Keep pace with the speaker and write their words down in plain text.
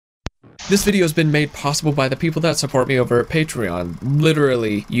This video has been made possible by the people that support me over at Patreon.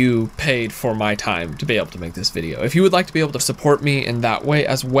 Literally, you paid for my time to be able to make this video. If you would like to be able to support me in that way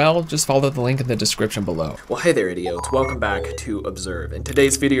as well, just follow the link in the description below. Well, hey there, idiots. Welcome back to Observe. In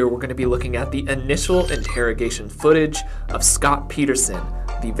today's video, we're going to be looking at the initial interrogation footage of Scott Peterson,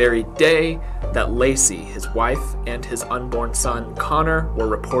 the very day that Lacey, his wife, and his unborn son, Connor, were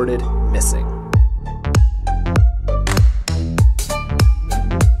reported missing.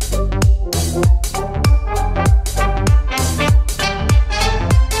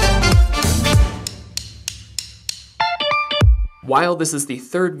 While this is the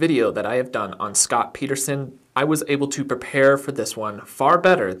third video that I have done on Scott Peterson, I was able to prepare for this one far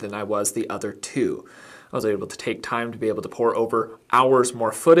better than I was the other two. I was able to take time to be able to pour over hours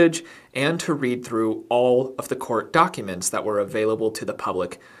more footage and to read through all of the court documents that were available to the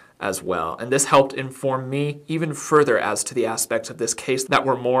public as well. And this helped inform me even further as to the aspects of this case that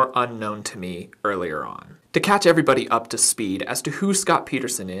were more unknown to me earlier on. To catch everybody up to speed as to who Scott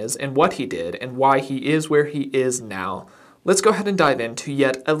Peterson is and what he did and why he is where he is now, let's go ahead and dive into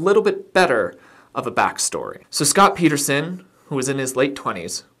yet a little bit better of a backstory. So Scott Peterson, who was in his late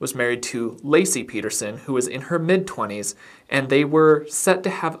 20s, was married to Lacey Peterson, who was in her mid-20s, and they were set to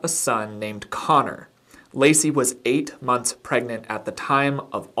have a son named Connor. Lacey was 8 months pregnant at the time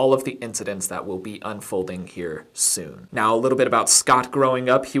of all of the incidents that will be unfolding here soon. Now, a little bit about Scott growing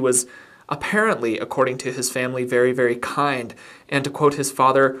up. He was apparently, according to his family, very, very kind, and to quote his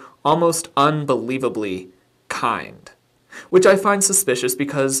father, almost unbelievably kind. Which I find suspicious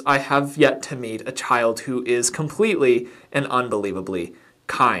because I have yet to meet a child who is completely and unbelievably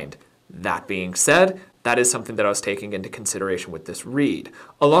kind. That being said, that is something that I was taking into consideration with this read.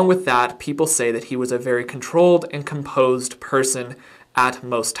 Along with that, people say that he was a very controlled and composed person at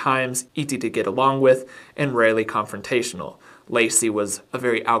most times, easy to get along with, and rarely confrontational. Lacey was a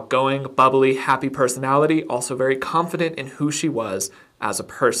very outgoing, bubbly, happy personality, also very confident in who she was as a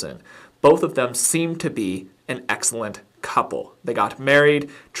person. Both of them seemed to be an excellent couple. They got married,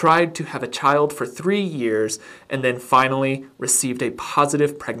 tried to have a child for 3 years, and then finally received a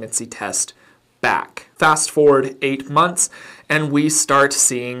positive pregnancy test back. Fast forward 8 months, and we start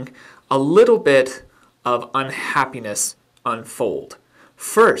seeing a little bit of unhappiness unfold.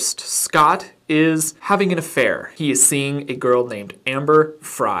 First, Scott is having an affair. He is seeing a girl named Amber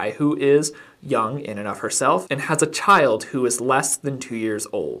Fry, who is young in and of herself, and has a child who is less than 2 years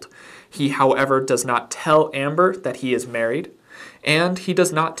old. He, however, does not tell Amber that he is married, and he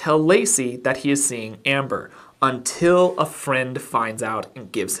does not tell Lacey that he is seeing Amber until a friend finds out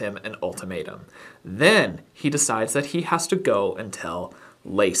and gives him an ultimatum. Then he decides that he has to go and tell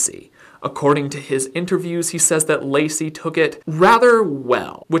Lacey. According to his interviews, he says that Lacey took it rather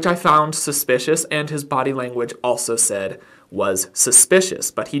well, which I found suspicious, and his body language also said was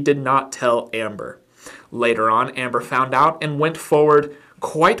suspicious, but he did not tell Amber. Later on, Amber found out and went forward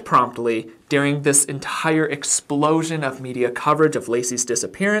quite promptly during this entire explosion of media coverage of Lacey's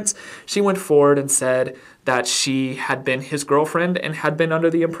disappearance. She went forward and said that she had been his girlfriend and had been under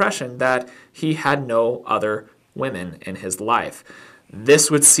the impression that he had no other women in his life.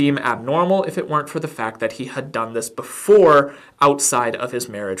 This would seem abnormal if it weren't for the fact that he had done this before outside of his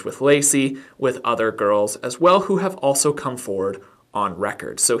marriage with Lacey, with other girls as well who have also come forward on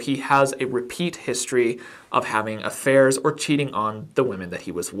record. So he has a repeat history of having affairs or cheating on the women that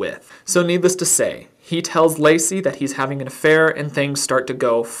he was with. So needless to say, he tells Lacey that he's having an affair and things start to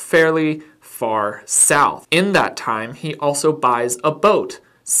go fairly far south. In that time, he also buys a boat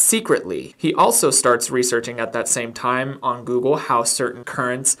secretly. He also starts researching at that same time on Google how certain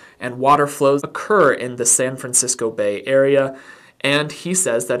currents and water flows occur in the San Francisco Bay Area, and he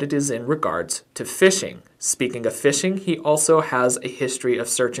says that it is in regards to fishing. Speaking of fishing, he also has a history of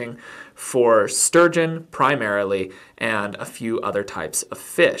searching for sturgeon primarily and a few other types of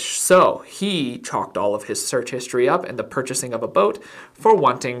fish. So he chalked all of his search history up and the purchasing of a boat for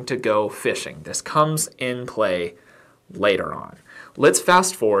wanting to go fishing. This comes in play later on. Let's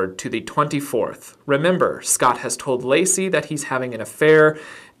fast forward to the 24th. Remember, Scott has told Lacey that he's having an affair,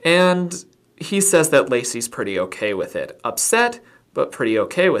 and he says that Lacey's pretty okay with it. Upset, but pretty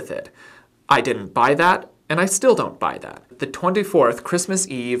okay with it. I didn't buy that, and I still don't buy that. The 24th, Christmas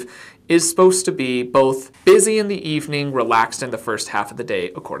Eve, is supposed to be both busy in the evening, relaxed in the first half of the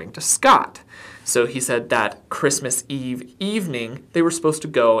day, according to Scott. So he said that Christmas Eve evening, they were supposed to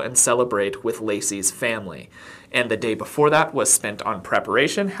go and celebrate with Lacey's family. And the day before that was spent on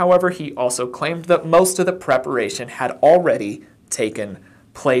preparation. However, he also claimed that most of the preparation had already taken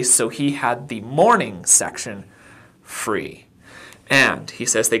place, so he had the morning section free. And he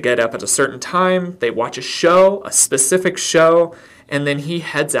says they get up at a certain time, they watch a show, a specific show, and then he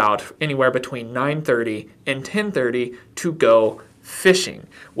heads out anywhere between 9:30 and 10:30 to go fishing.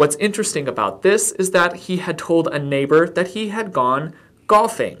 What's interesting about this is that he had told a neighbor that he had gone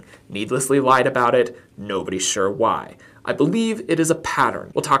golfing. Needlessly lied about it, nobody's sure why. I believe it is a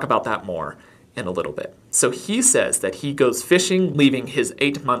pattern. We'll talk about that more in a little bit. So he says that he goes fishing, leaving his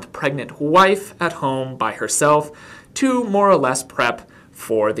 8-month pregnant wife at home by herself to more or less prep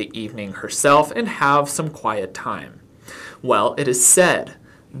for the evening herself and have some quiet time. Well, it is said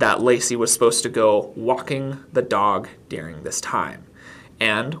that Lacey was supposed to go walking the dog during this time.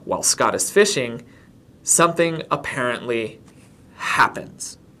 And while Scott is fishing, something apparently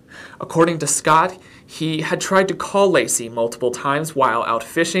happens. According to Scott, he had tried to call Lacey multiple times while out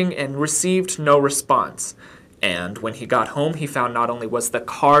fishing and received no response. And when he got home, he found not only was the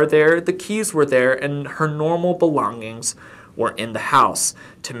car there, the keys were there, and her normal belongings were in the house.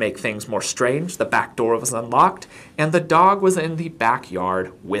 To make things more strange, the back door was unlocked, and the dog was in the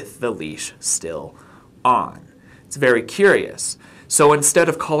backyard with the leash still on. It's very curious. So instead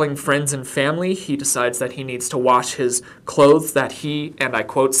of calling friends and family, he decides that he needs to wash his clothes that he, and I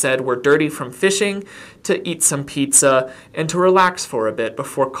quote, said were dirty from fishing, to eat some pizza, and to relax for a bit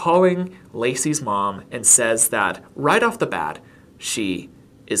before calling Lacey's mom and says that right off the bat, she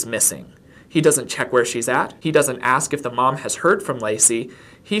is missing. He doesn't check where she's at. He doesn't ask if the mom has heard from Lacey.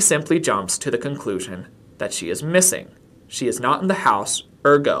 He simply jumps to the conclusion that she is missing. She is not in the house,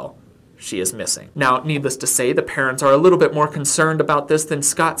 ergo, she is missing. Now, needless to say, the parents are a little bit more concerned about this than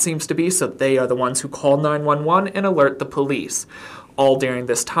Scott seems to be, so they are the ones who call 911 and alert the police. All during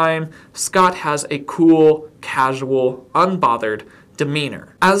this time, Scott has a cool, casual, unbothered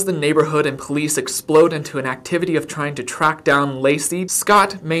demeanor. As the neighborhood and police explode into an activity of trying to track down Lacey,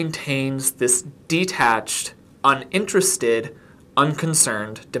 Scott maintains this detached, uninterested,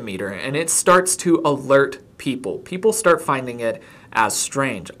 unconcerned demeanor, and it starts to alert people. People start finding it as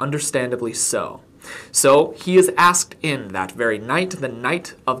strange, understandably so. So he is asked in that very night, the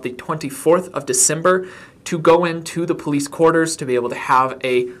night of the 24th of December, to go into the police quarters to be able to have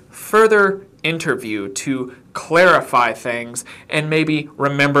a further interview to clarify things and maybe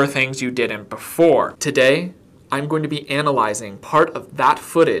remember things you didn't before. Today, I'm going to be analyzing part of that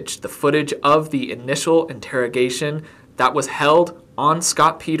footage, the footage of the initial interrogation that was held on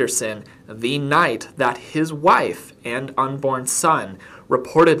Scott Peterson the night that his wife and unborn son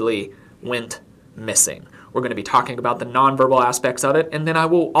reportedly went missing. We're going to be talking about the nonverbal aspects of it, and then I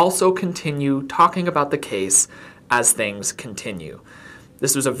will also continue talking about the case as things continue.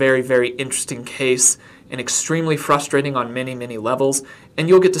 This was a very, very interesting case and extremely frustrating on many, many levels, and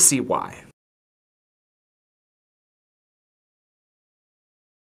you'll get to see why.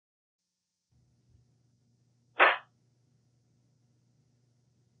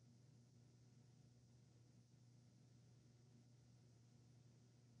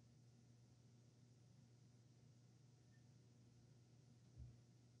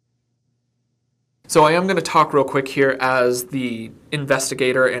 So I am going to talk real quick here as the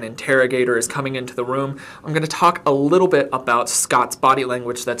investigator and interrogator is coming into the room. I'm going to talk a little bit about Scott's body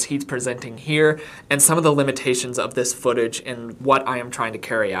language that he's presenting here and some of the limitations of this footage and what I am trying to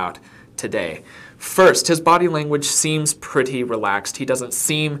carry out today. First, his body language seems pretty relaxed. He doesn't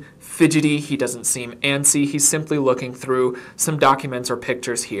seem fidgety. He doesn't seem antsy. He's simply looking through some documents or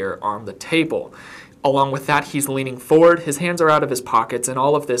pictures here on the table. Along with that, he's leaning forward, his hands are out of his pockets, and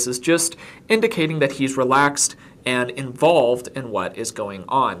all of this is just indicating that he's relaxed and involved in what is going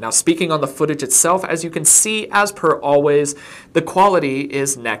on. Now, speaking on the footage itself, as you can see, as per always, the quality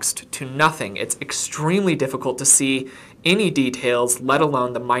is next to nothing. It's extremely difficult to see any details, let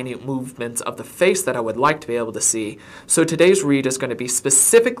alone the minute movements of the face that I would like to be able to see. So today's read is going to be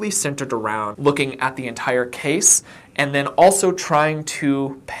specifically centered around looking at the entire case and then also trying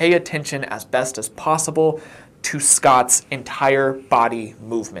to pay attention as best as possible to Scott's entire body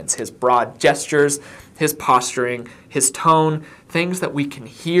movements, his broad gestures, his posturing, his tone, things that we can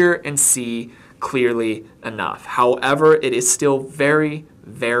hear and see clearly enough. However, it is still very,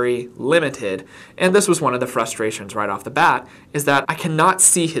 very limited, and this was one of the frustrations right off the bat, is that I cannot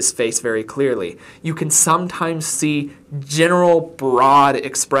see his face very clearly. You can sometimes see general broad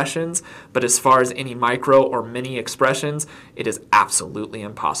expressions, but as far as any micro or mini expressions, it is absolutely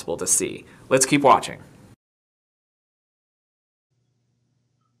impossible to see. Let's keep watching.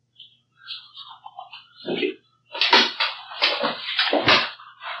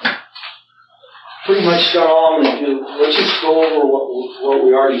 Pretty much got all I'm going to do. Let's just go over what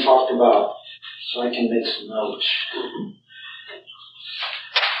we already talked about so I can make some notes.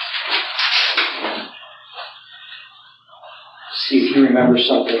 see if he remembers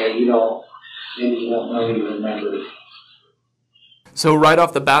something that maybe you don't know you remembered. So right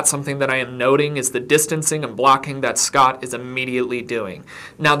off the bat, something that I am noting is the distancing and blocking that Scott is immediately doing.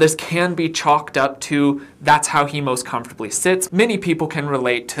 Now, this can be chalked up to that's how he most comfortably sits. Many people can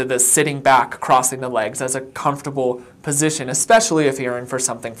relate to the sitting back, crossing the legs as a comfortable position, especially if you're in for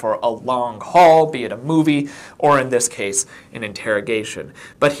something for a long haul, be it a movie or in this case, an interrogation.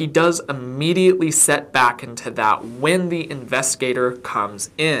 But he does immediately set back into that when the investigator comes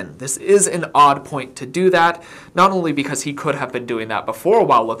in. This is an odd point to do that, not only because he could have been doing that before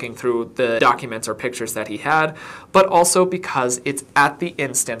while looking through the documents or pictures that he had, but also because it's at the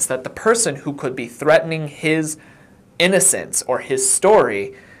instance that the person who could be threatening his innocence or his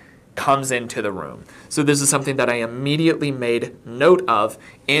story comes into the room. So this is something that I immediately made note of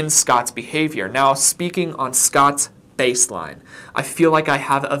in Scott's behavior. Now, speaking on Scott's baseline, I feel like I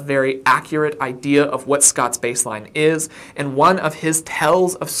have a very accurate idea of what Scott's baseline is, and one of his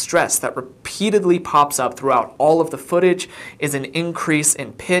tells of stress that repeatedly pops up throughout all of the footage is an increase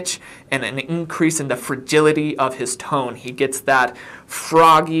in pitch and an increase in the fragility of his tone. He gets that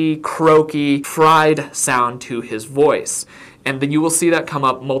froggy, croaky, fried sound to his voice. And then you will see that come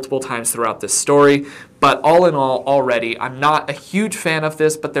up multiple times throughout this story. But all in all, already, I'm not a huge fan of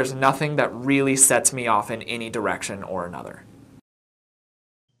this, but there's nothing that really sets me off in any direction or another.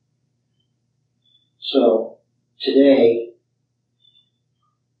 So, today,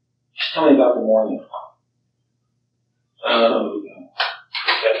 just tell me about the morning. Okay.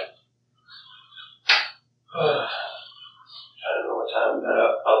 I don't know what time we got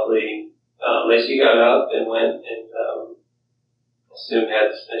up. Probably, Lacey got up and went and, she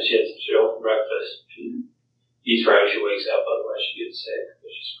had some cereal for breakfast. She eats right when she wakes up, otherwise she gets sick,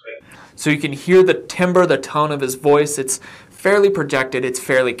 which is great. So you can hear the timbre, the tone of his voice. It's fairly projected, it's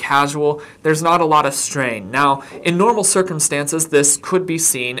fairly casual. There's not a lot of strain. Now, in normal circumstances, this could be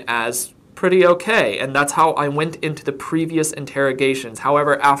seen as pretty okay, and that's how I went into the previous interrogations.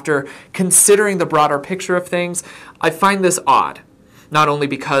 However, after considering the broader picture of things, I find this odd. Not only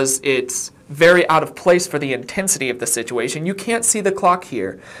because it's very out of place for the intensity of the situation. You can't see the clock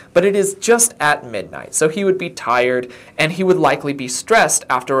here, but it is just at midnight. So he would be tired and he would likely be stressed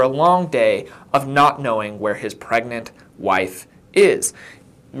after a long day of not knowing where his pregnant wife is,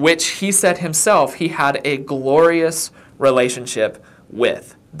 which he said himself he had a glorious relationship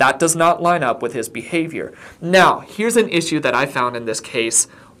with. That does not line up with his behavior. Now, here's an issue that I found in this case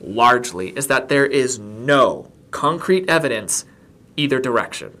largely, is that there is no concrete evidence either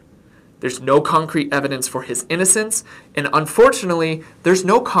direction. There's no concrete evidence for his innocence, and unfortunately, there's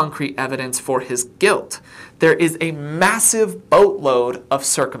no concrete evidence for his guilt. There is a massive boatload of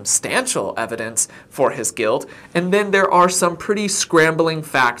circumstantial evidence for his guilt, and then there are some pretty scrambling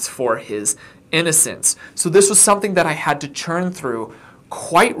facts for his innocence. So this was something that I had to churn through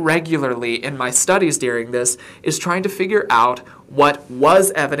quite regularly in my studies during this, is trying to figure out what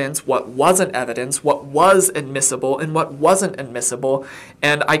was evidence, what wasn't evidence, what was admissible, and what wasn't admissible.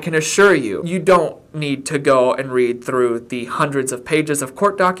 And I can assure you, you don't need to go and read through the hundreds of pages of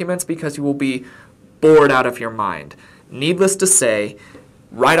court documents because you will be bored out of your mind. Needless to say,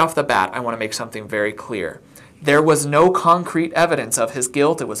 right off the bat, I want to make something very clear. There was no concrete evidence of his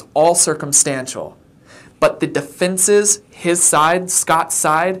guilt. It was all circumstantial. But the defense's, his side, Scott's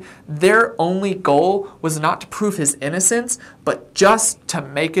side, their only goal was not to prove his innocence, but just to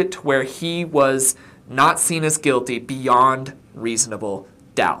make it to where he was not seen as guilty beyond reasonable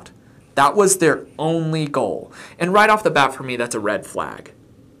doubt. That was their only goal. And right off the bat, for me, that's a red flag.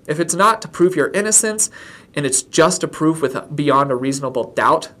 If it's not to prove your innocence, and it's just to prove with beyond a reasonable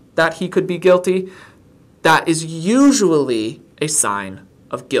doubt that he could be guilty, that is usually a sign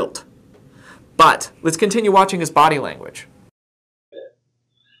of guilt. But let's continue watching his body language.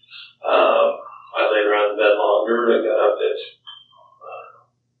 I laid around in bed longer. I got up at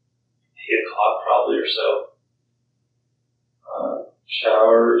 8 o'clock probably or so.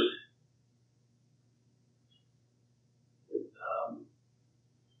 Showered.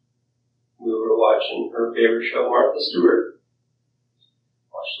 We were watching her favorite show, Martha Stewart.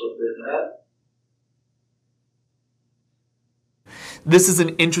 Watched a little bit of that. This is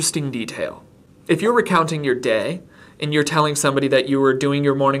an interesting detail. If you're recounting your day and you're telling somebody that you were doing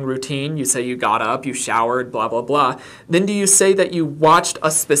your morning routine, you say you got up, you showered, blah, blah, blah, then do you say that you watched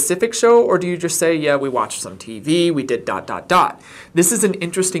a specific show, or do you just say, yeah, we watched some TV, we did ... This is an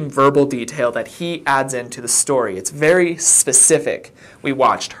interesting verbal detail that he adds into the story. It's very specific. We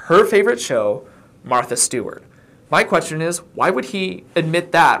watched her favorite show, Martha Stewart. My question is, why would he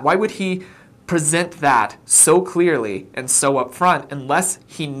admit that? Why would he present that so clearly and so upfront unless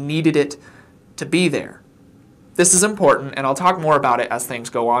he needed it to be there? This is important, and I'll talk more about it as things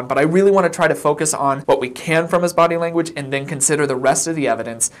go on, but I really want to try to focus on what we can from his body language and then consider the rest of the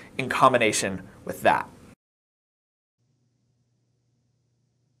evidence in combination with that.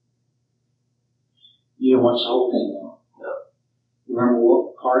 You didn't watch the whole thing, though? No. You remember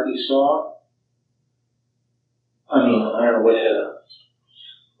what part you saw? I mean, I don't know what.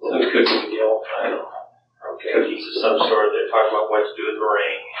 Some cookie deal. I don't know. Okay. Cookies of some sort. They're talking about what to do with the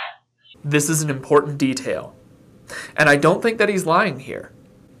ring. This is an important detail. And I don't think that he's lying here.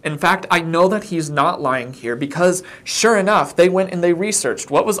 In fact, I know that he's not lying here because, sure enough, they went and they researched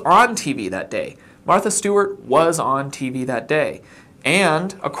what was on TV that day. Martha Stewart was on TV that day.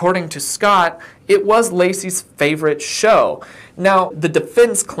 And, according to Scott, it was Lacey's favorite show. Now, the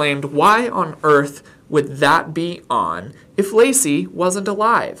defense claimed, why on earth would that be on if Lacey wasn't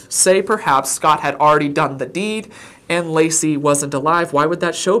alive? Say perhaps Scott had already done the deed and Lacey wasn't alive. Why would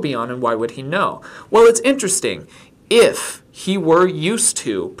that show be on and why would he know? Well, it's interesting. If he were used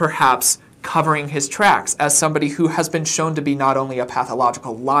to perhaps covering his tracks as somebody who has been shown to be not only a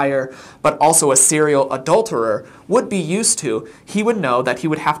pathological liar, but also a serial adulterer would be used to, he would know that he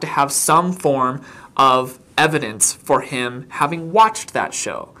would have to have some form of evidence for him having watched that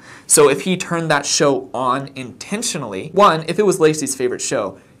show. So if he turned that show on intentionally, one, if it was Lacey's favorite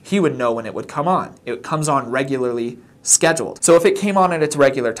show, he would know when it would come on. It comes on regularly scheduled. So if it came on at its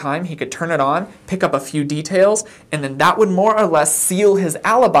regular time, he could turn it on, pick up a few details, and then that would more or less seal his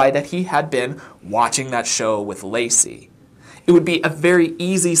alibi that he had been watching that show with Lacey. It would be a very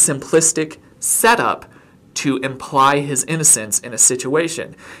easy, simplistic setup to imply his innocence in a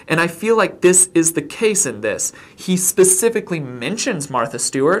situation. And I feel like this is the case in this. He specifically mentions Martha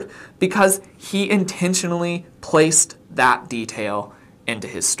Stewart because he intentionally placed that detail into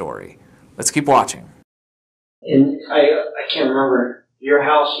his story. Let's keep watching. And I can't remember, your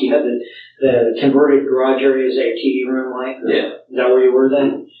house, you had the converted garage area as a TV room, like? Yeah. Is that where you were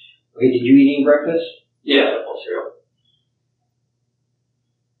then? Okay, did you eat any breakfast? Yeah, apple cereal.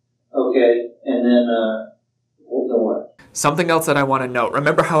 Okay, and then, what? Something else that I want to note.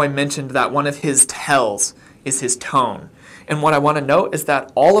 Remember how I mentioned that one of his tells is his tone. And what I want to note is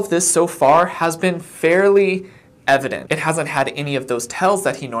that all of this so far has been fairly evident. It hasn't had any of those tells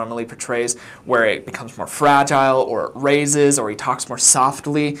that he normally portrays where it becomes more fragile or it raises or he talks more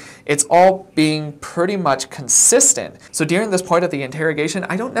softly. It's all being pretty much consistent. So during this point of the interrogation,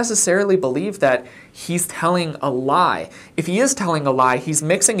 I don't necessarily believe that he's telling a lie. If he is telling a lie, he's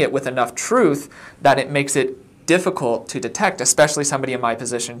mixing it with enough truth that it makes it difficult to detect, especially somebody in my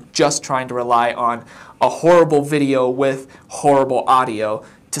position just trying to rely on a horrible video with horrible audio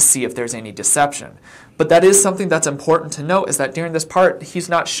to see if there's any deception. But that is something that's important to note, is that during this part, he's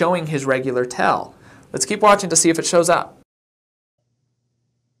not showing his regular tell. Let's keep watching to see if it shows up.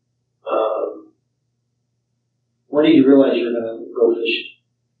 When did you realize you were going to go fishing?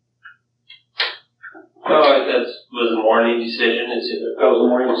 Oh, that was a morning decision. It's either go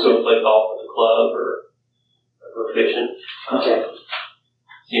play golf at the club or go fishing. Okay.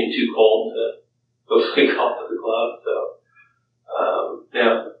 Seemed too cold to go play golf at the club, so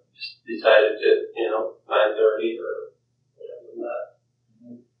yeah, just decided to 9:30 or whatever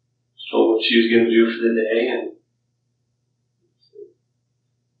that. Told what she was going to do for the day, and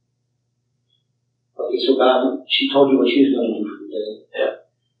okay, so she told you what she was going to do for the day. Yeah.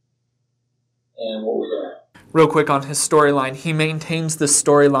 And what was that? Real quick on his storyline, he maintains the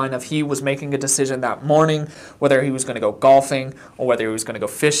storyline of he was making a decision that morning whether he was going to go golfing or whether he was going to go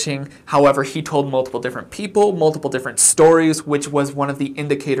fishing. However, he told multiple different people, multiple different stories, which was one of the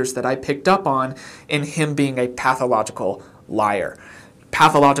indicators that I picked up on in him being a pathological liar.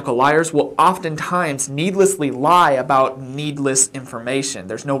 Pathological liars will oftentimes needlessly lie about needless information.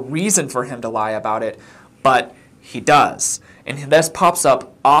 There's no reason for him to lie about it, but he does. And this pops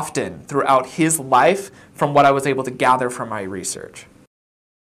up often throughout his life from what I was able to gather from my research.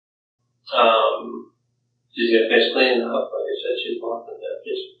 She's going to fish clean up. Like I said, she's wanting to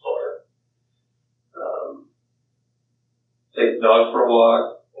fish before. Take the dog for a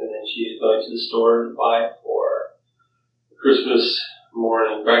walk, and then she's going to the store to buy for Christmas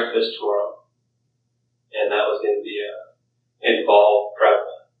morning breakfast tomorrow. And that was going to be a fall prep.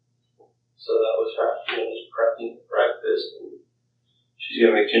 So that was her, just prepping breakfast, and she's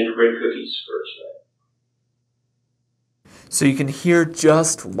going to make gingerbread cookies first night. So you can hear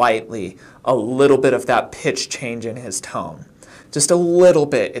just lightly a little bit of that pitch change in his tone. Just a little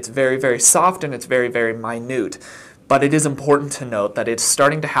bit. It's very, very soft and it's very, very minute. But it is important to note that it's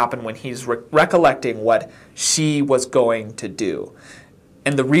starting to happen when he's recollecting what she was going to do.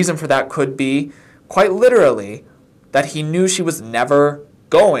 And the reason for that could be, quite literally, that he knew she was never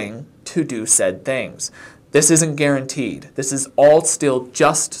going to do said things. This isn't guaranteed. This is all still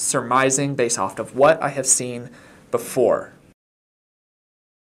just surmising based off of what I have seen before.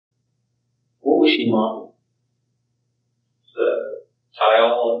 What was she mopping? The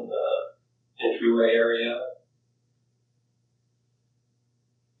tile in the entryway area.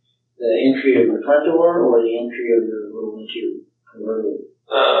 The entry of your front door or the entry of your little into converted?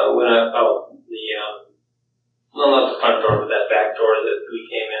 Well, not the front door, but that back door that we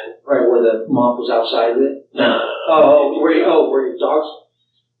came in. Right, where the mop was outside of it? No. Where your dogs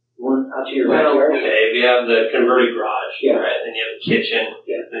went out to your backyard? Okay, we have the converted garage, yeah. Right? Then you have the kitchen,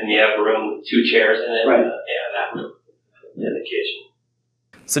 yeah. Then you have a room with 2 chairs in it. Right. That room. And the kitchen.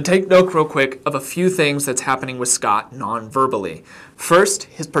 So take note real quick of a few things that's happening with Scott non-verbally. First,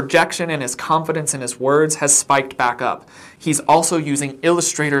 his projection and his confidence in his words has spiked back up. He's also using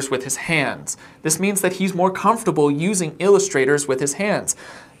illustrators with his hands. This means that he's more comfortable using illustrators with his hands.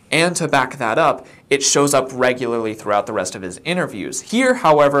 And to back that up, it shows up regularly throughout the rest of his interviews. Here,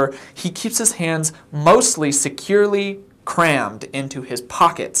 however, he keeps his hands mostly securely crammed into his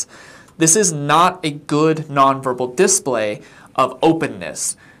pockets. This is not a good nonverbal display of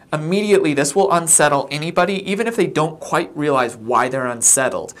openness. Immediately, this will unsettle anybody, even if they don't quite realize why they're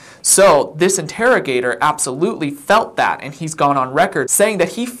unsettled. So this interrogator absolutely felt that, and he's gone on record saying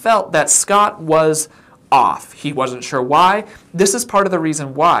that he felt that Scott was off. He wasn't sure why. This is part of the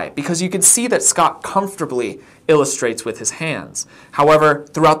reason why, because you can see that Scott comfortably illustrates with his hands. However,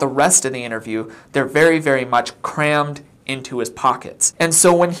 throughout the rest of the interview, they're very, very much crammed into his pockets. And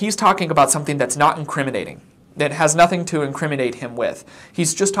so when he's talking about something that's not incriminating, that has nothing to incriminate him with,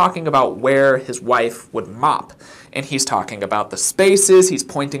 he's just talking about where his wife would mop. And he's talking about the spaces, he's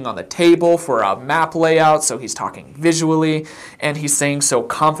pointing on the table for a map layout, so he's talking visually, and he's saying so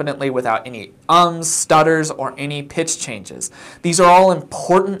confidently without any ums, stutters, or any pitch changes. These are all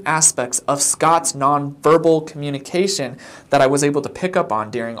important aspects of Scott's nonverbal communication that I was able to pick up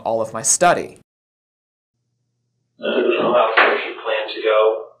on during all of my study. I don't know how far she planned to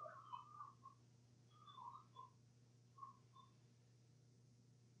go.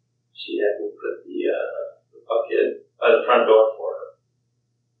 She had me put the bucket by the front door for her.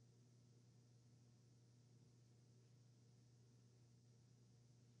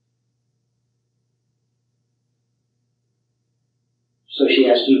 So she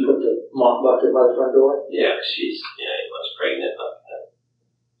asked you to put the mop bucket by the front door? Yeah, she's was pregnant, not gonna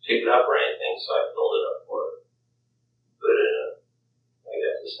pick it up or anything, so I filled it up for her. Put it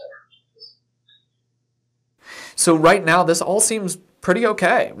in the center. So right now, this all seems pretty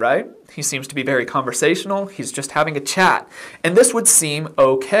okay, right? He seems to be very conversational. He's just having a chat. And this would seem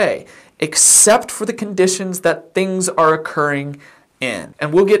okay, except for the conditions that things are occurring in.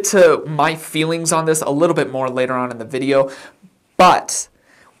 And we'll get to my feelings on this a little bit more later on in the video. But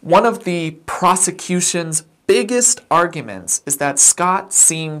one of the prosecution's biggest arguments is that Scott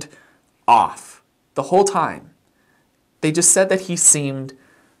seemed off the whole time. They just said that he seemed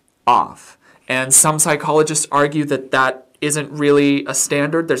off. And some psychologists argue that that isn't really a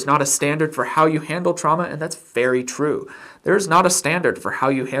standard. There's not a standard for how you handle trauma, and that's very true. There's not a standard for how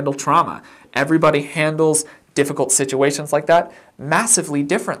you handle trauma. Everybody handles difficult situations like that massively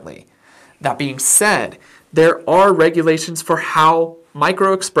differently. That being said, there are regulations for how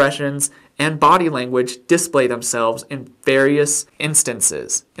microexpressions and body language display themselves in various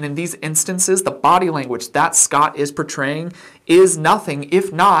instances. And in these instances, the body language that Scott is portraying is nothing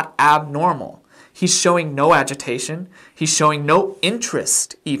if not abnormal. He's showing no agitation. He's showing no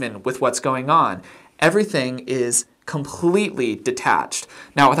interest even with what's going on. Everything is completely detached.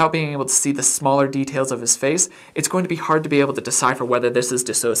 Now, without being able to see the smaller details of his face, it's going to be hard to be able to decipher whether this is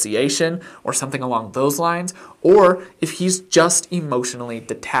dissociation or something along those lines, or if he's just emotionally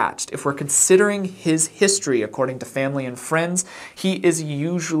detached. If we're considering his history according to family and friends, he is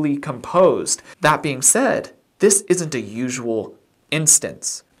usually composed. That being said, this isn't a usual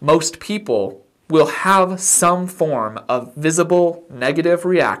instance. Most people will have some form of visible negative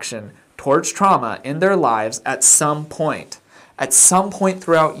reaction towards trauma in their lives at some point. At some point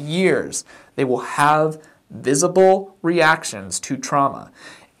throughout years, they will have visible reactions to trauma.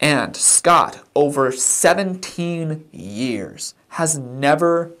 And Scott, over 17 years, has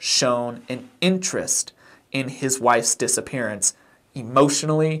never shown an interest in his wife's disappearance,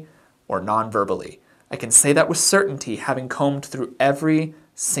 emotionally or non-verbally. I can say that with certainty, having combed through every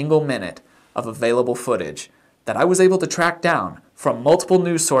single minute of available footage that I was able to track down from multiple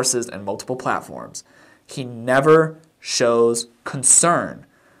news sources and multiple platforms. He never shows concern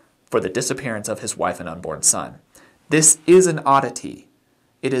for the disappearance of his wife and unborn son. This is an oddity.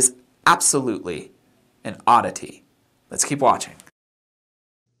 It is absolutely an oddity. Let's keep watching.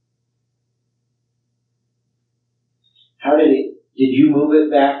 Did you move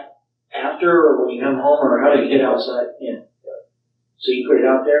it back after or when you come home, or how did you get outside? Yeah. So you put it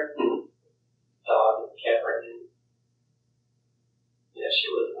out there? Mm-hmm. Dog and cat ran in. Yeah,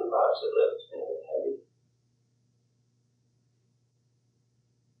 she was in the box that left and it was heavy.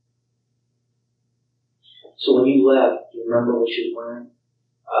 So when you left, do you remember what she was wearing?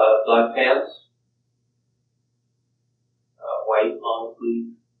 Black pants, white long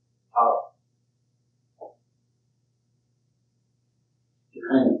sleeve top. The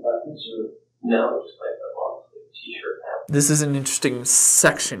kind of buttons or? No, just like a long sleeve t-shirt pants. This is an interesting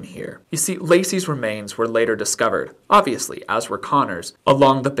section here. You see, Lacey's remains were later discovered, obviously, as were Connor's,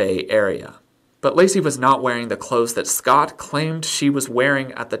 along the Bay Area. But Lacey was not wearing the clothes that Scott claimed she was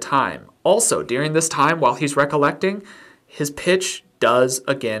wearing at the time. Also, during this time, while he's recollecting, his pitch does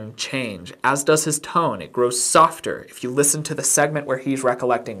again change, as does his tone. It grows softer. If you listen to the segment where he's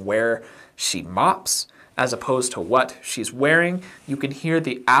recollecting where she mops, as opposed to what she's wearing, you can hear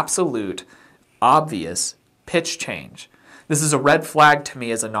the absolute, obvious pitch change. This is a red flag to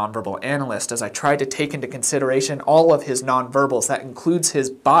me as a nonverbal analyst, as I try to take into consideration all of his nonverbals. That includes his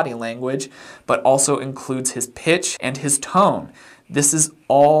body language, but also includes his pitch and his tone. This is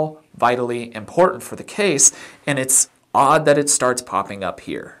all vitally important for the case, and it's odd that it starts popping up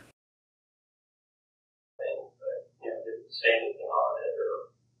here. But, didn't say anything on it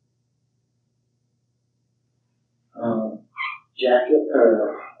or. Jacket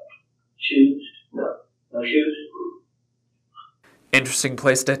or shoes? No. No shoes? Interesting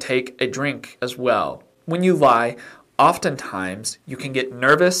place to take a drink as well. When you lie, oftentimes you can get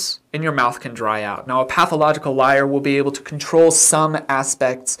nervous and your mouth can dry out. Now, a pathological liar will be able to control some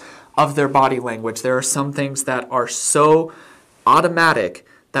aspects of their body language. There are some things that are so automatic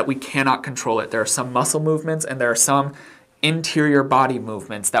that we cannot control it. There are some muscle movements and there are some interior body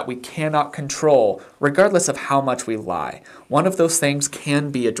movements that we cannot control regardless of how much we lie. One of those things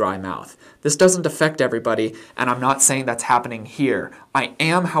can be a dry mouth. This doesn't affect everybody, and I'm not saying that's happening here. I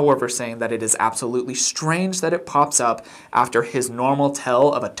am, however, saying that it is absolutely strange that it pops up after his normal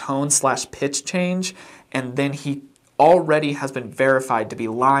tell of a tone/pitch change, and then he already has been verified to be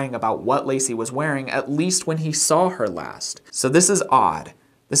lying about what Lacey was wearing, at least when he saw her last. So this is odd.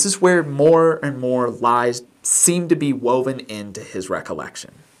 This is where more and more lies seem to be woven into his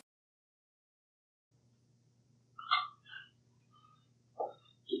recollection.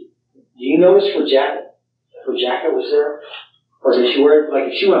 Do you notice her jacket? Her jacket was there? Or did she wear it, like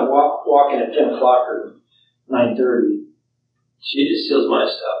if she went walking at 10 o'clock or 9:30? She just steals my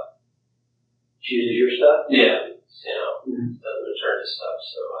stuff. She uses your stuff? Yeah, doesn't return his stuff,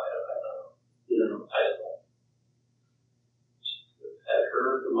 so I don't know. You don't know. I don't know. Had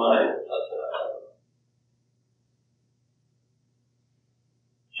her or mine or nothing, I don't know.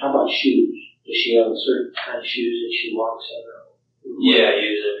 How about shoes? Does she have a certain kind of shoes that she walks in? Yeah,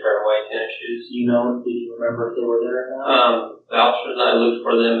 usually a pair of white tennis shoes. Do you remember if they were there or not? The officers and I looked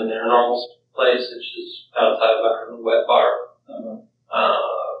for them in their normal place, which is outside of our wet bar.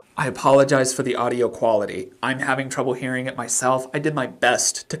 I apologize for the audio quality. I'm having trouble hearing it myself. I did my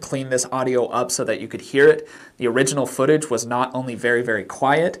best to clean this audio up so that you could hear it. The original footage was not only very, very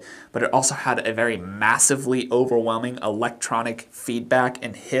quiet, but it also had a very massively overwhelming electronic feedback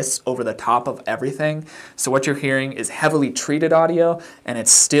and hiss over the top of everything. So what you're hearing is heavily treated audio, and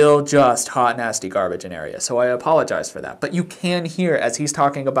it's still just hot, nasty garbage in area. So I apologize for that. But you can hear, as he's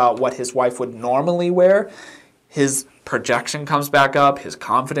talking about what his wife would normally wear, his projection comes back up, his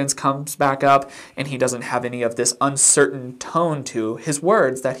confidence comes back up, and he doesn't have any of this uncertain tone to his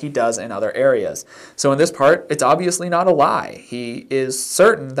words that he does in other areas. So in this part, it's obviously not a lie. He is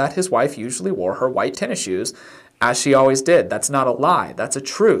certain that his wife usually wore her white tennis shoes, as she always did. That's not a lie, that's a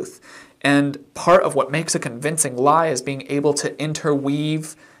truth. And part of what makes a convincing lie is being able to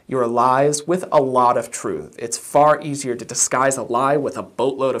interweave your lies with a lot of truth. It's far easier to disguise a lie with a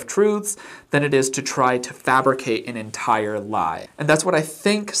boatload of truths than it is to try to fabricate an entire lie. And that's what I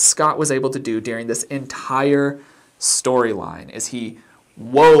think Scott was able to do during this entire storyline, is he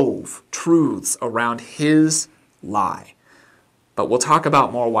wove truths around his lie. But we'll talk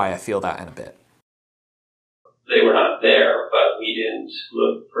about more why I feel that in a bit. They were not there, but we didn't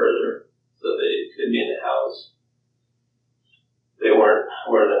look further, so they could be in the house. They weren't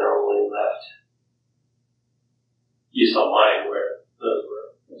where they normally left. You saw mine where those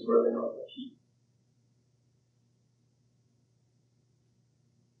were. That's where they normally keep.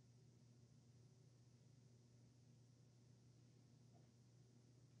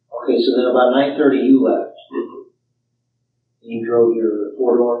 Okay, so then about 9:30 you left. Mm-hmm. And you drove your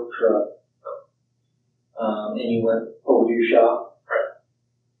four-door truck. And you went over to your shop. Right.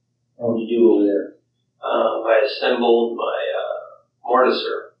 And what did you do over there? I assembled my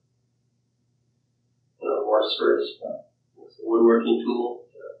mortiser. Mortiser is it's a woodworking tool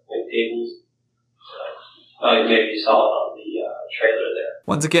to make tables. Maybe you saw it on the trailer there.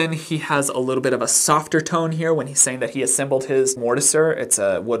 Once again, he has a little bit of a softer tone here when he's saying that he assembled his mortiser. It's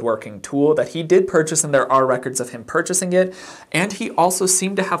a woodworking tool that he did purchase, and there are records of him purchasing it. And he also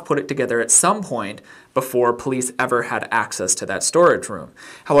seemed to have put it together at some point before police ever had access to that storage room.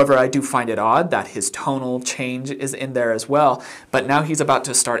 However, I do find it odd that his tonal change is in there as well, but now he's about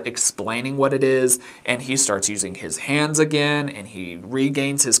to start explaining what it is, and he starts using his hands again, and he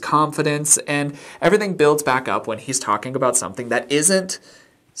regains his confidence, and everything builds back up when he's talking about something that isn't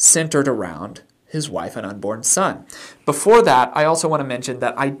centered around his wife and unborn son. Before that, I also want to mention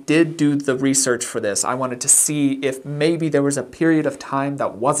that I did do the research for this. I wanted to see if maybe there was a period of time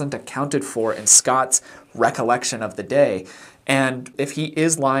that wasn't accounted for in Scott's recollection of the day. And if he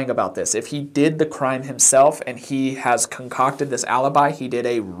is lying about this, if he did the crime himself and he has concocted this alibi, he did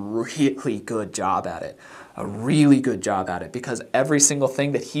a really good job at it. A really good job at it, because every single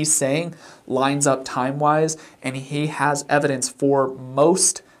thing that he's saying lines up time-wise, and he has evidence for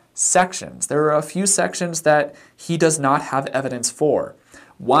most sections. There are a few sections that he does not have evidence for.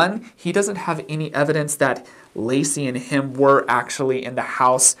 One, he doesn't have any evidence that Lacey and him were actually in the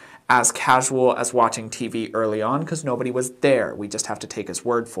house as casual as watching TV early on, because nobody was there. We just have to take his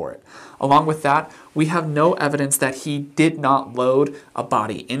word for it. Along with that, we have no evidence that he did not load a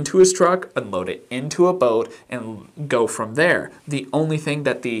body into his truck, unload it into a boat, and go from there. The only thing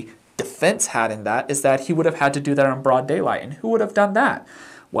that the defense had in that is that he would have had to do that on broad daylight. And who would have done that?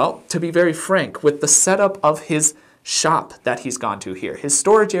 Well, to be very frank, with the setup of his shop that he's gone to here, his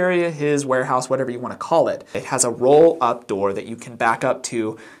storage area, his warehouse, whatever you want to call it, it has a roll-up door that you can back up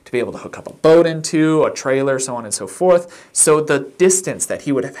to be able to hook up a boat into, a trailer, so on and so forth. So the distance that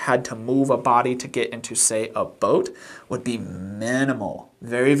he would have had to move a body to get into, say, a boat would be minimal.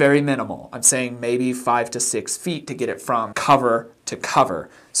 Very, very minimal. I'm saying maybe 5 to 6 feet to get it from cover to cover.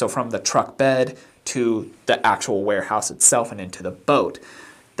 So from the truck bed to the actual warehouse itself and into the boat.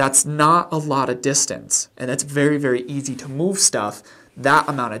 That's not a lot of distance, and that's very, very easy to move stuff that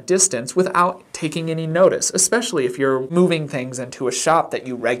amount of distance without taking any notice, especially if you're moving things into a shop that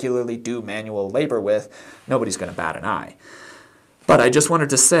you regularly do manual labor with. Nobody's going to bat an eye. But I just wanted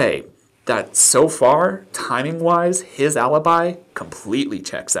to say that so far, timing-wise, his alibi completely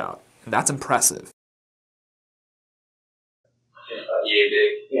checks out, and that's impressive. Yay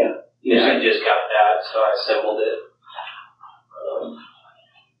big. Yeah. Yeah, I just got that, so I assembled it.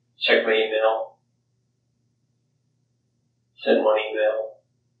 Checked my email. Sent one email.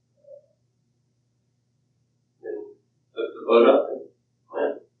 Then hooked the boat up and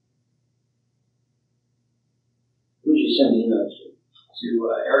went. Who'd you send the email to?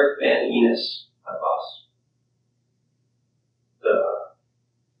 To Eric Van Enos, my boss. The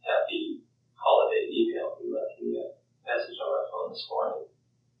happy holiday email. He left me a message on my phone this morning.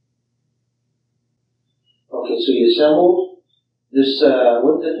 Okay, so you assembled this, what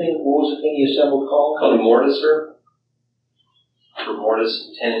was the thing you assembled called? Called a mortiser. For mortise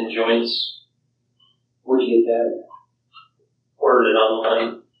and tenon joints. Where'd you get that? Ordered it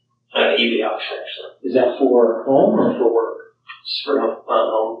online. eBay auction, actually. Is that for home or for work? It's for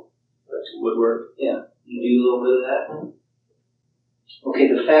home. That's woodwork. Yeah. You do a little bit of that? Okay,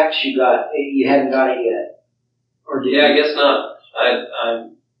 the fax you got, you hadn't got it yet. Or did yeah, you? I guess not. I don't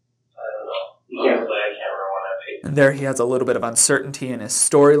know. You can't. Honestly, I can't remember when I paid. And there he has a little bit of uncertainty in his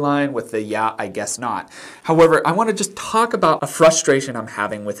storyline with the yeah, I guess not. However, I want to just talk about a frustration I'm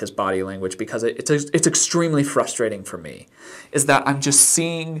having with his body language, because it's extremely frustrating for me, is that I'm just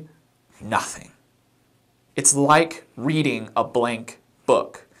seeing nothing. It's like reading a blank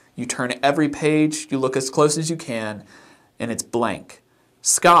book. You turn every page, you look as close as you can, and it's blank.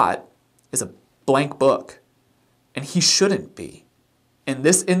 Scott is a blank book, and he shouldn't be. In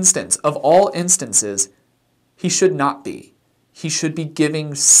this instance, of all instances, he should not be. He should be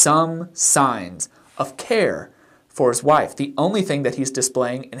giving some signs of care for his wife. The only thing that he's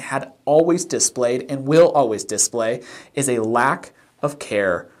displaying, and had always displayed and will always display, is a lack of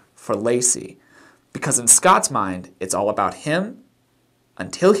care for Lacey. Because in Scott's mind, it's all about him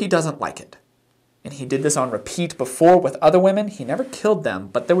until he doesn't like it. And he did this on repeat before with other women. He never killed them,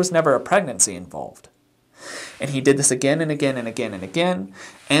 but there was never a pregnancy involved. And he did this again and again and again and again.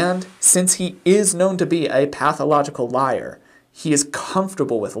 And since he is known to be a pathological liar, he is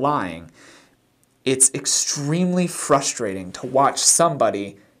comfortable with lying. It's extremely frustrating to watch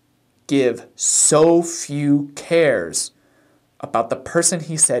somebody give so few cares about the person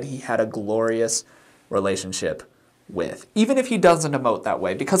he said he had a glorious relationship with. Even if he doesn't emote that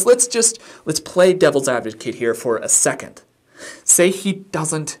way. Because let's play devil's advocate here for a second. Say he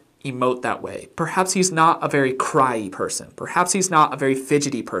doesn't emote that way. Perhaps he's not a very cry-y person. Perhaps he's not a very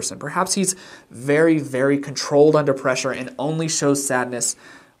fidgety person. Perhaps he's very, very controlled under pressure and only shows sadness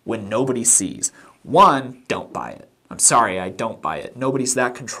when nobody sees. One, don't buy it. I'm sorry, I don't buy it. Nobody's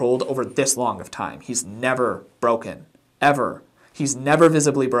that controlled over this long of time. He's never broken, ever. He's never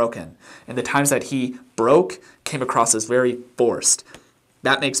visibly broken. And the times that he broke came across as very forced.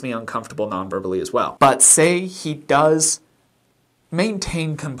 That makes me uncomfortable non-verbally as well. But say he does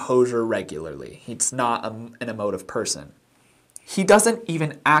maintain composure regularly. He's not an emotive person. He doesn't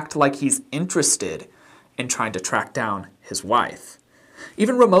even act like he's interested in trying to track down his wife.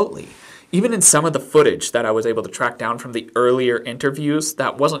 Even remotely. Even in some of the footage that I was able to track down from the earlier interviews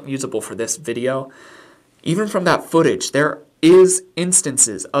that wasn't usable for this video, even from that footage, there is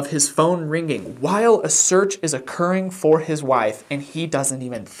instances of his phone ringing while a search is occurring for his wife and he doesn't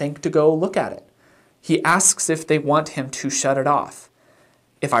even think to go look at it. He asks if they want him to shut it off.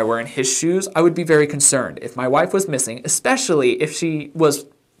 If I were in his shoes, I would be very concerned. If my wife was missing, especially if she was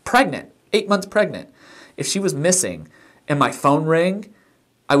pregnant, 8 months pregnant, if she was missing and my phone rang,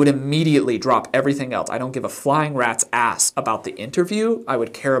 I would immediately drop everything else. I don't give a flying rat's ass about the interview. I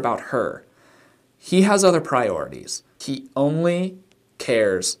would care about her. He has other priorities. He only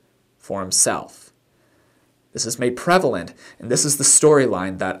cares for himself. This is made prevalent, and this is the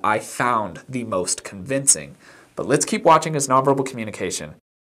storyline that I found the most convincing. But let's keep watching his nonverbal communication.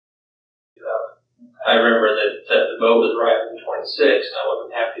 I remember that the boat was arriving 26, and I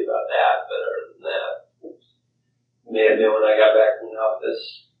wasn't happy about that, but other than that, it may have been when I got back from the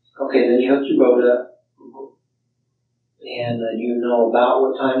office. Okay, then you hooked your boat up. And you know about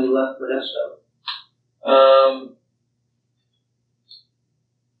what time you left Modesto?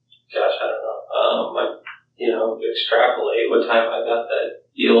 Gosh, I don't know. Extrapolate what time I got that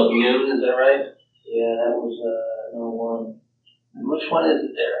deal at noon, is that right? Yeah, that was, no one. Which one is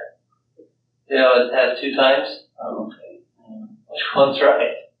it there? It has 2 times. Oh, okay. Which one's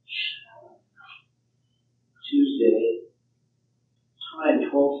right? Tuesday. Time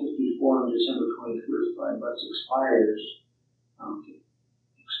 12:54 on December 21st. $5 expires. Okay.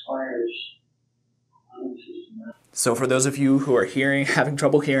 Expires 11:59. So for those of you who are having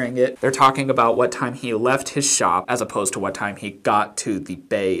trouble hearing it, they're talking about what time he left his shop as opposed to what time he got to the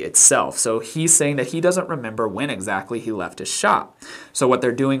bay itself. So he's saying that he doesn't remember when exactly he left his shop. So what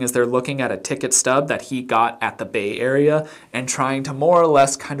they're doing is they're looking at a ticket stub that he got at the bay area and trying to more or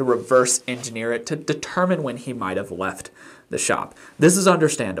less kind of reverse engineer it to determine when he might have left the shop. This is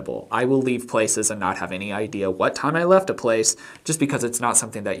understandable. I will leave places and not have any idea what time I left a place just because it's not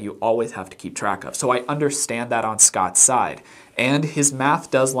something that you always have to keep track of. So I understand that on Scott's side. And his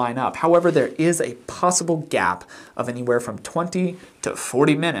math does line up. However, there is a possible gap of anywhere from 20 to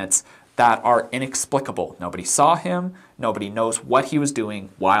 40 minutes that are inexplicable. Nobody saw him, nobody knows what he was doing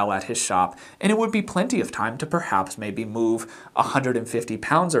while at his shop, and it would be plenty of time to perhaps maybe move 150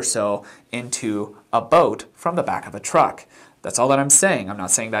 pounds or so into a boat from the back of a truck. That's all that I'm saying. I'm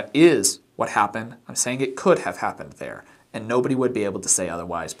not saying that is what happened. I'm saying it could have happened there, and nobody would be able to say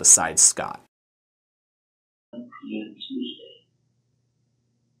otherwise besides Scott. 1 p.m. Tuesday.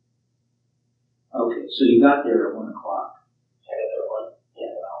 Okay, so you got there at 1 o'clock. I got there at 1.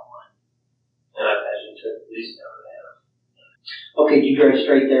 Yeah, about 1. And I imagine it took at least an hour and a half. Okay, did you drive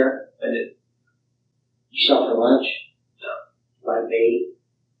straight there? I did. You stop for lunch? No. Buy bait?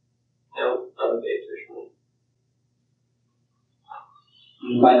 No, I'm a bait fisherman. You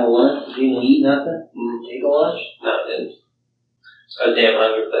didn't buy no lunch? You didn't eat nothing? You didn't take a lunch? No, I didn't. I was damn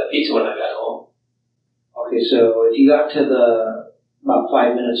hungry for that pizza when I got home. Okay, so if you got to about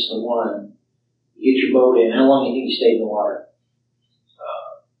 5 minutes to 1, you get your boat in, how long do you think you stayed in the water?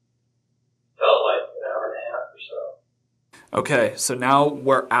 Felt like an hour and a half or so. Okay, so now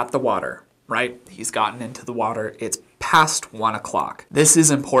we're at the water, right? He's gotten into the water. It's past 1 o'clock. This is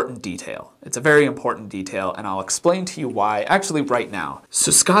important detail. It's a very important detail, and I'll explain to you why actually right now.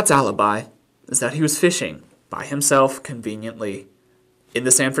 So Scott's alibi is that he was fishing by himself conveniently in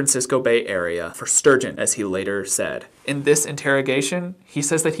the San Francisco Bay Area for sturgeon, as he later said. In this interrogation, he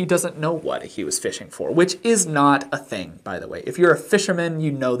says that he doesn't know what he was fishing for, which is not a thing, by the way. If you're a fisherman,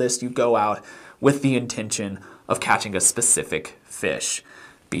 you know this. You go out with the intention of catching a specific fish.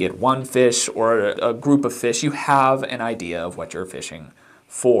 Be it one fish or a group of fish, you have an idea of what you're fishing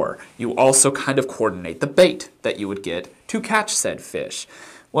for. You also kind of coordinate the bait that you would get to catch said fish.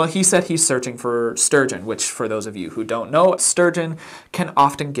 Well, he said he's searching for sturgeon, which for those of you who don't know, sturgeon can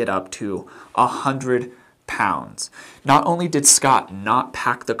often get up to 100 pounds. Not only did Scott not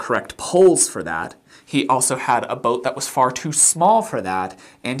pack the correct poles for that, he also had a boat that was far too small for that,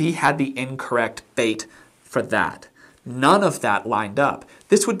 and he had the incorrect bait for that. None of that lined up.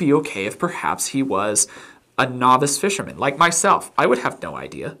 This would be okay if perhaps he was a novice fisherman, like myself. I would have no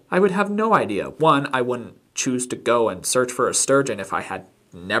idea. I would have no idea. One, I wouldn't choose to go and search for a sturgeon if I had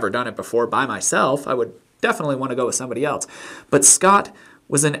never done it before by myself. I would definitely want to go with somebody else. But Scott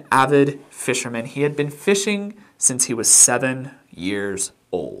was an avid fisherman. He had been fishing since he was 7 years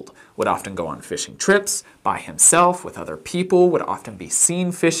old. Would often go on fishing trips by himself with other people, would often be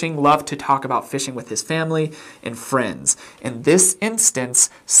seen fishing, loved to talk about fishing with his family and friends. In this instance,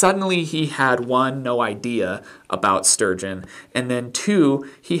 suddenly he had, one, no idea about sturgeon, and then two,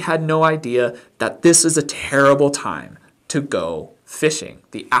 he had no idea that this is a terrible time to go fishing.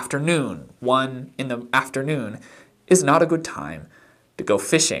 The afternoon, 1 in the afternoon, is not a good time to go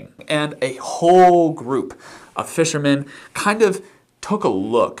fishing. And a whole group of fishermen kind of took a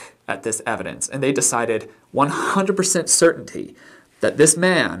look at this evidence, and they decided 100% certainty that this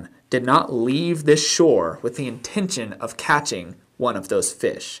man did not leave this shore with the intention of catching one of those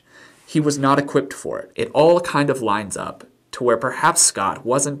fish. He was not equipped for it. It all kind of lines up to where perhaps Scott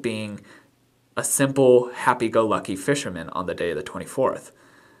wasn't being a simple, happy-go-lucky fisherman on the day of the 24th.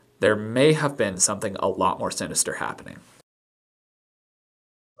 There may have been something a lot more sinister happening.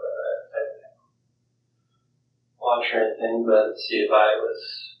 Watch or anything, but see if I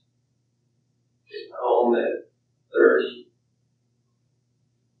was getting home at 30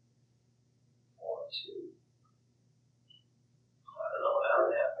 or 2. I don't know, an hour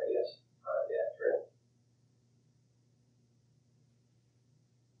and a half, I guess. Probably after it.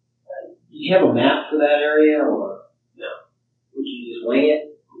 Did you have a map for that area, or No. would you just wing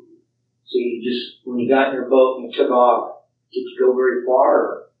it? So you just, when you got in your boat and you took off, did you go very far?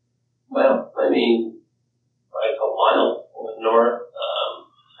 Or? Well, I mean, like a mile north,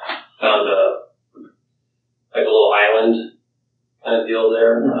 found like a little island kind of deal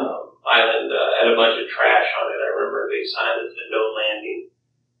there. Island had a bunch of trash on it. I remember a big sign that said no landing.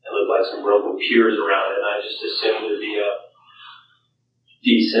 It looked like some broken piers around it, and I just assumed it would be a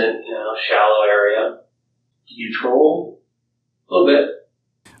decent, shallow area. Did you troll? A little bit.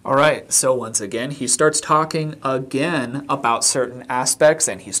 All right, so once again, he starts talking again about certain aspects,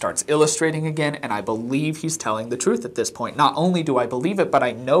 and he starts illustrating again, and I believe he's telling the truth at this point. Not only do I believe it, but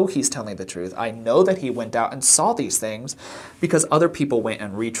I know he's telling the truth. I know that he went out and saw these things because other people went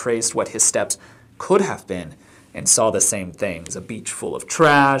and retraced what his steps could have been and saw the same things. A beach full of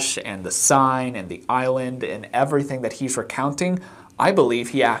trash, and the sign, and the island, and everything that he's recounting, I believe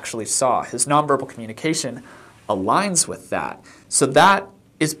he actually saw. His nonverbal communication aligns with that. So that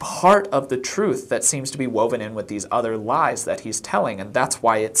is part of the truth that seems to be woven in with these other lies that he's telling, and that's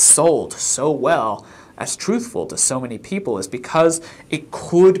why it's sold so well as truthful to so many people, is because it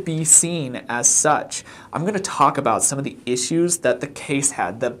could be seen as such. I'm going to talk about some of the issues that the case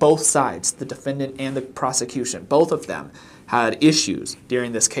had, that both sides, the defendant and the prosecution, both of them had issues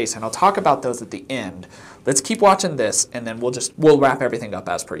during this case, and I'll talk about those at the end. Let's keep watching this, and then we'll wrap everything up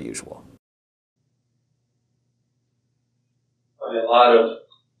as per usual. I mean, a lot of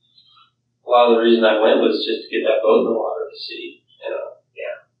the reason I went was just to get that boat in the water to see,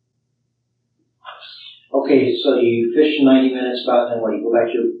 yeah. Okay, so you fished 90 minutes about, then what? You go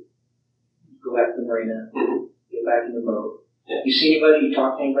back to the marina, get back in the boat. Yeah. You see anybody? You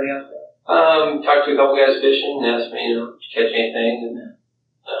talk to anybody out there? Talked to a couple guys fishing, asked me, to catch anything, and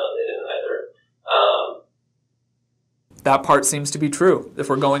they didn't either. That part seems to be true. If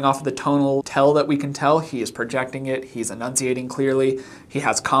we're going off of the tonal tell that we can tell, he is projecting it, he's enunciating clearly, he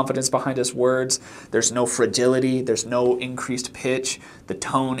has confidence behind his words, there's no fragility, there's no increased pitch, the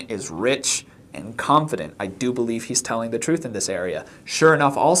tone is rich and confident. I do believe he's telling the truth in this area. Sure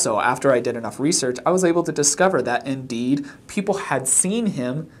enough, also, after I did enough research, I was able to discover that indeed people had seen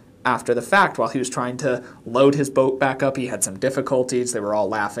him after the fact while he was trying to load his boat back up. He had some difficulties, they were all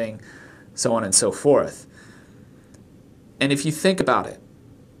laughing, so on and so forth. And if you think about it,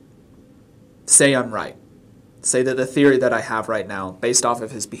 say I'm right. Say that the theory that I have right now, based off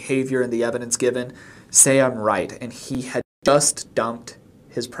of his behavior and the evidence given, say I'm right, and he had just dumped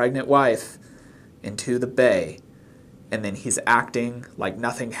his pregnant wife into the bay, and then he's acting like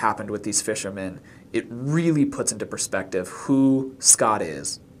nothing happened with these fishermen. It really puts into perspective who Scott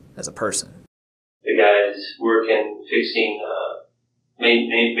is as a person. The guys working, fixing,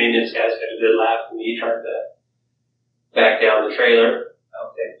 maintenance guys got a good laugh at me trying to back down the trailer.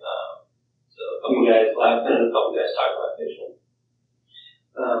 Okay. So a couple guys laughing and a couple guys talking about fishing.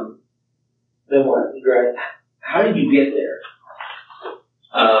 Then what? How did you get there?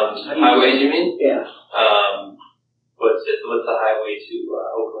 Highways, you mean? Yeah. What's the highway to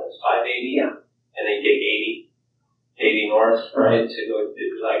Oakland? It's 580? Yeah. And then take 80 north, right? To go to,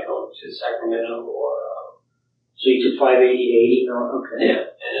 like, going to Sacramento or So you took 580 to 80? No, okay. Yeah,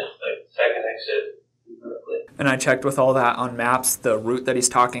 and it's like second exit. And I checked with all that on maps. The route that he's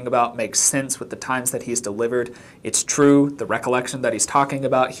talking about makes sense with the times that he's delivered. It's true. The recollection that he's talking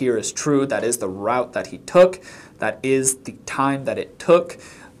about here is true. That is the route that he took. That is the time that it took.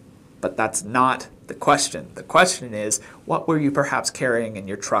 But that's not the question. The question is, what were you perhaps carrying in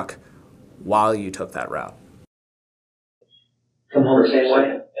your truck while you took that route? Come home the same way?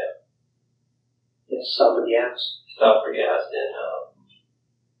 Yeah. Yeah, stop for gas. Stop for gas and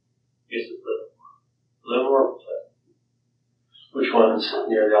use the Livermore. Which one's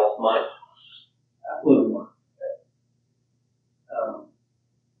near the Alpha Mine? Livermore.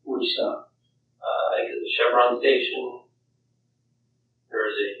 Which stop? I think it's the Chevron station.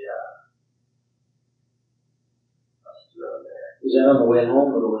 There's a around there. Was that on the way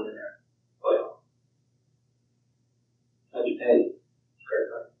home or the way there? Well, How'd you pay? credit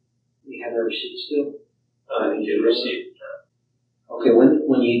card. You have the receipt still? I think you received. Okay,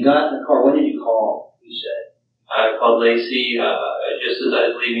 when you got in the car, when did you call? You said? I called Lacey just as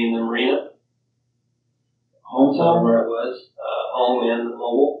I was leaving the marina. Home Tell phone? where it was. Home and the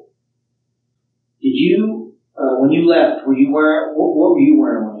mobile. Did you, when you left, were you wearing, what were you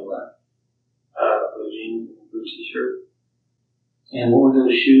wearing when you left? Blue jeans, blue t-shirt. And what were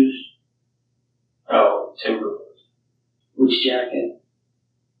those shoes? Oh, timber. Which jacket?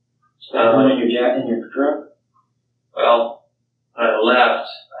 One in your jacket in your truck? Well, when I left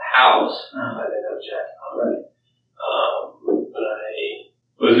the house, I didn't have a jacket on. Right.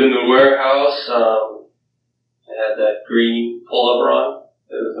 When I was in the warehouse, I had that green pullover on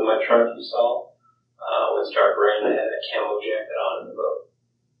that was in my truck you saw. When it started raining, I had a camo jacket on in the boat.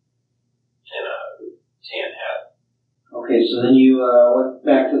 And a tan hat. Okay, so then you went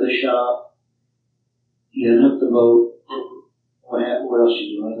back to the shop. You unhooked the boat. Mm-hmm. What happened? What else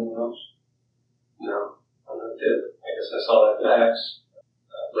did you do? Anything else? No, I looked at I guess I saw that fax.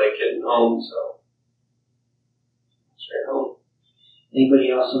 Blake getting home, so straight home.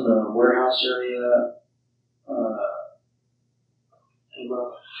 Anybody else in the warehouse area? Came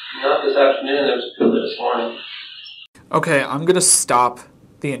up? Not this afternoon, there was a pillar this morning. Okay, I'm going to stop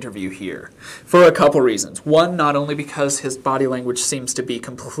the interview here for a couple reasons. One, not only because his body language seems to be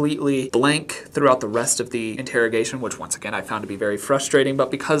completely blank throughout the rest of the interrogation, which once again I found to be very frustrating,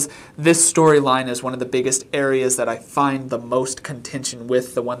 but because this storyline is one of the biggest areas that I find the most contention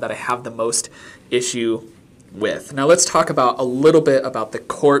with, the one that I have the most issue with. Now let's talk about a little bit about the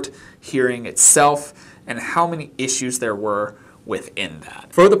court hearing itself and how many issues there were within that.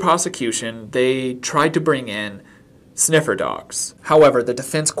 For the prosecution, they tried to bring in sniffer dogs. However, the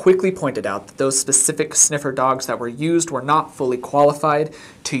defense quickly pointed out that those specific sniffer dogs that were used were not fully qualified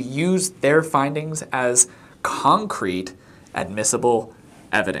to use their findings as concrete admissible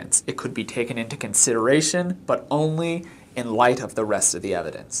evidence. It could be taken into consideration, but only in light of the rest of the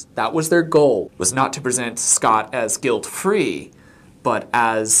evidence. That was their goal, was not to present Scott as guilt-free, but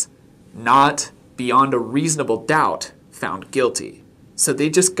as not beyond a reasonable doubt found guilty. So they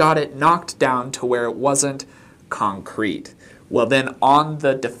just got it knocked down to where it wasn't concrete. Well, then on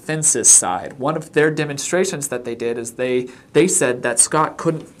the defense's side, one of their demonstrations that they did is they said that Scott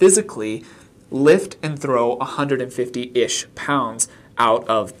couldn't physically lift and throw 150-ish pounds out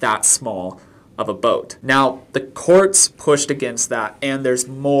of that small of a boat. Now, the courts pushed against that, and there's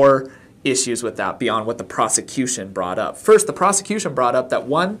more issues with that beyond what the prosecution brought up. First, the prosecution brought up that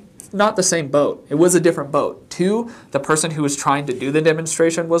one, not the same boat. It was a different boat. Two, the person who was trying to do the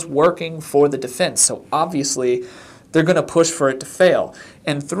demonstration was working for the defense, so obviously they're going to push for it to fail.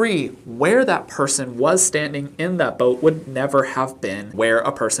 And three, where that person was standing in that boat would never have been where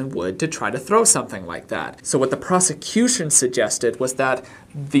a person would to try to throw something like that. So what the prosecution suggested was that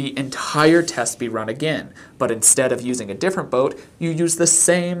the entire test be run again, but instead of using a different boat, you use the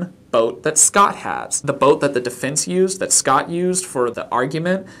same boat that Scott has. The boat that the defense used, that Scott used for the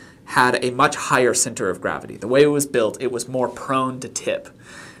argument, had a much higher center of gravity. The way it was built, it was more prone to tip.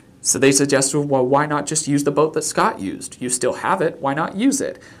 So they suggested, well, why not just use the boat that Scott used? You still have it, why not use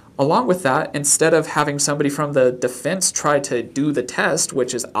it? Along with that, instead of having somebody from the defense try to do the test,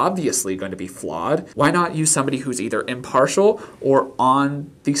 which is obviously going to be flawed, why not use somebody who's either impartial or on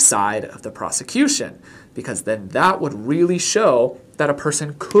the side of the prosecution? Because then that would really show that a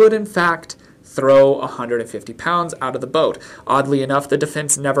person could, in fact, throw 150 pounds out of the boat. Oddly enough, the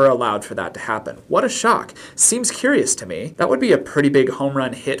defense never allowed for that to happen. What a shock. Seems curious to me. That would be a pretty big home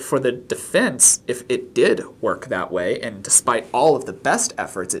run hit for the defense if it did work that way, and despite all of the best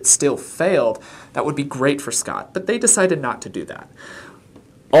efforts, it still failed. That would be great for Scott, but they decided not to do that.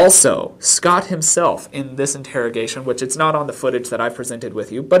 Also, Scott himself in this interrogation, which it's not on the footage that I've presented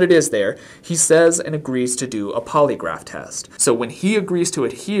with you, but it is there, he says and agrees to do a polygraph test. So when he agrees to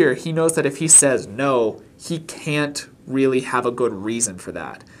it here, he knows that if he says no, he can't really have a good reason for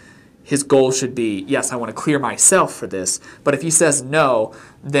that. His goal should be, yes, I want to clear myself for this, but if he says no,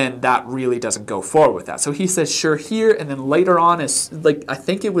 then that really doesn't go forward with that. So he says sure here, and then later on, I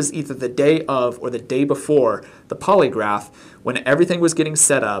think it was either the day of or the day before the polygraph, when everything was getting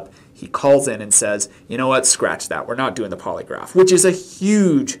set up, he calls in and says, you know what, scratch that, we're not doing the polygraph, which is a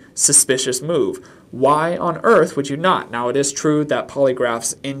huge suspicious move. Why on earth would you not? Now, it is true that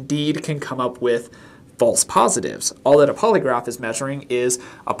polygraphs indeed can come up with false positives. All that a polygraph is measuring is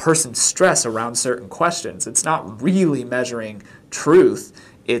a person's stress around certain questions. It's not really measuring truth,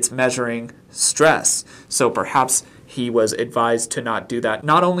 it's measuring stress. So perhaps he was advised to not do that.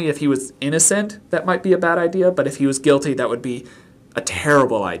 Not only if he was innocent, that might be a bad idea, but if he was guilty, that would be a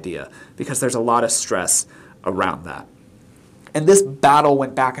terrible idea because there's a lot of stress around that. And this battle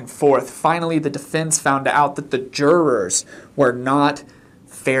went back and forth. Finally, the defense found out that the jurors were not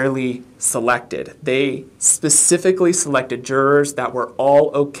fairly selected. They specifically selected jurors that were all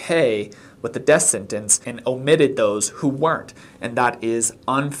okay with the death sentence and omitted those who weren't. And that is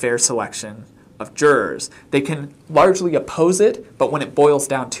unfair selection of jurors. They can largely oppose it, but when it boils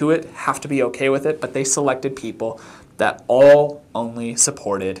down to it, have to be okay with it. But they selected people that all only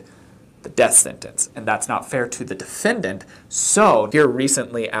supported the death sentence, and that's not fair to the defendant. So here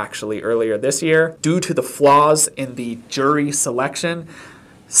recently, actually earlier this year, due to the flaws in the jury selection,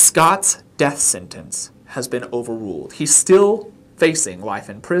 Scott's death sentence has been overruled. He's still facing life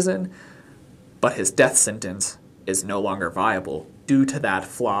in prison, but his death sentence is no longer viable due to that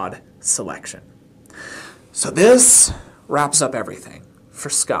flawed selection. So this wraps up everything for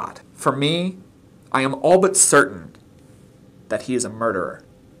Scott. For me, I am all but certain that he is a murderer.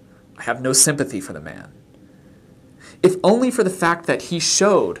 I have no sympathy for the man. If only for the fact that he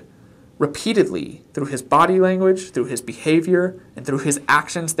showed repeatedly through his body language, through his behavior, and through his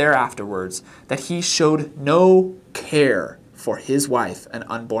actions thereafterwards, that he showed no care for his wife and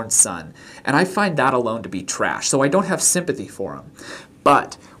unborn son. And I find that alone to be trash, so I don't have sympathy for him.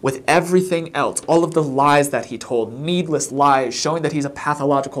 But with everything else, all of the lies that he told, needless lies, showing that he's a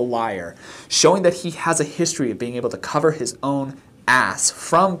pathological liar, showing that he has a history of being able to cover his own ass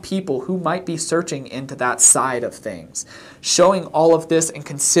from people who might be searching into that side of things. Showing all of this and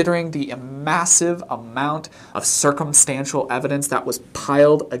considering the massive amount of circumstantial evidence that was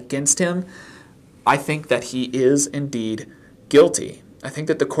piled against him, I think that he is indeed guilty. I think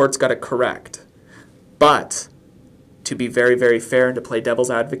that the court's got it correct. But to be very, very fair and to play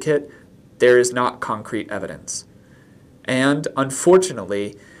devil's advocate, there is not concrete evidence. And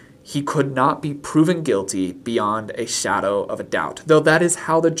unfortunately, he could not be proven guilty beyond a shadow of a doubt, though that is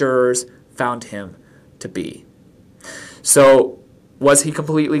how the jurors found him to be. So, was he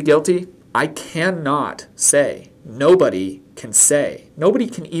completely guilty? I cannot say. Nobody can say. Nobody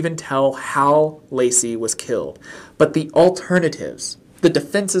can even tell how Lacey was killed. But the alternatives, the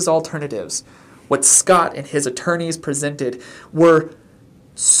defense's alternatives, what Scott and his attorneys presented were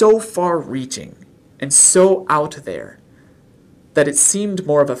so far-reaching and so out there that it seemed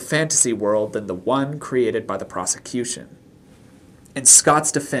more of a fantasy world than the one created by the prosecution. In Scott's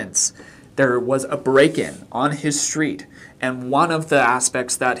defense, there was a break-in on his street, and one of the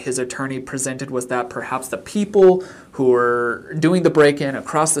aspects that his attorney presented was that perhaps the people who were doing the break-in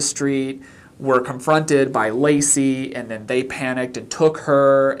across the street were confronted by Lacey, and then they panicked and took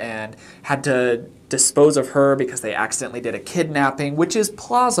her and had to dispose of her because they accidentally did a kidnapping, which is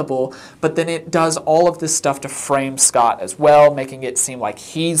plausible, but then it does all of this stuff to frame Scott as well, making it seem like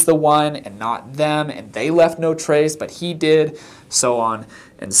he's the one and not them, and they left no trace, but he did, so on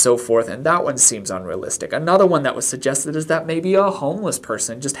and so forth, and that one seems unrealistic. Another one that was suggested is that maybe a homeless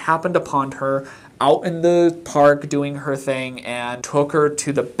person just happened upon her out in the park doing her thing and took her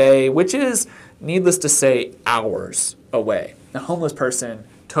to the bay, which is, needless to say, hours away. A homeless person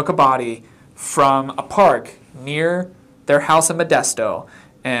took a body from a park near their house in Modesto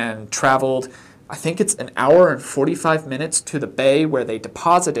and traveled, I think it's an hour and 45 minutes to the bay where they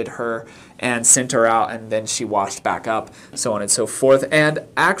deposited her and sent her out, and then she washed back up, so on and so forth. And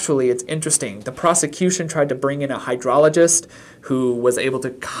actually, it's interesting. The prosecution tried to bring in a hydrologist who was able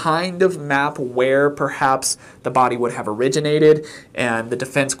to kind of map where perhaps the body would have originated, and the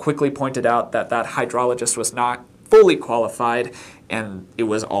defense quickly pointed out that that hydrologist was not fully qualified, and it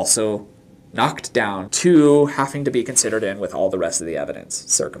was also knocked down to having to be considered in with all the rest of the evidence,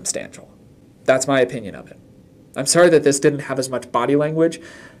 circumstantial. That's my opinion of it. I'm sorry that this didn't have as much body language.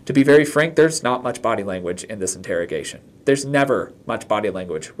 To be very frank, there's not much body language in this interrogation. There's never much body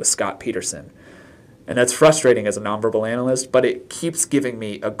language with Scott Peterson. And that's frustrating as a nonverbal analyst, but it keeps giving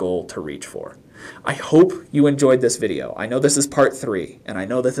me a goal to reach for. I hope you enjoyed this video. I know this is part 3, and I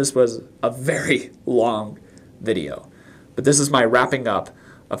know that this was a very long video. But this is my wrapping up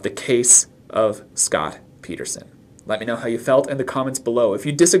of the case of Scott Peterson. Let me know how you felt in the comments below. If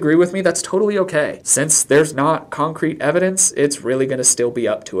you disagree with me, that's totally okay. Since there's not concrete evidence, it's really going to still be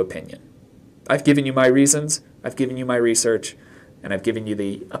up to opinion. I've given you my reasons, I've given you my research, and I've given you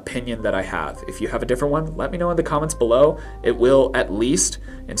the opinion that I have. If you have a different one, let me know in the comments below. It will at least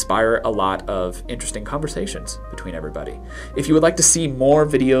inspire a lot of interesting conversations between everybody. If you would like to see more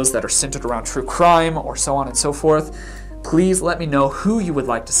videos that are centered around true crime or so on and so forth, please let me know who you would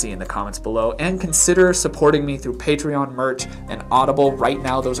like to see in the comments below, and consider supporting me through Patreon, merch, and Audible. Right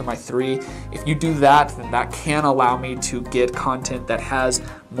now, those are my 3. If you do that, then that can allow me to get content that has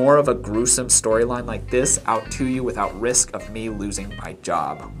more of a gruesome storyline like this out to you without risk of me losing my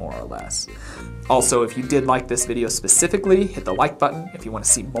job, more or less. Also, if you did like this video specifically, hit the like button if you want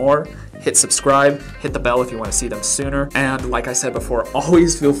to see more, hit subscribe, hit the bell if you want to see them sooner, and like I said before,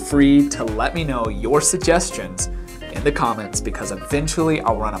 always feel free to let me know your suggestions in the comments, because eventually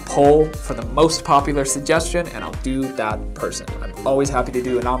I'll run a poll for the most popular suggestion and I'll do that person. I'm always happy to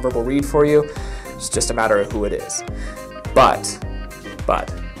do a nonverbal read for you. It's just a matter of who it is. But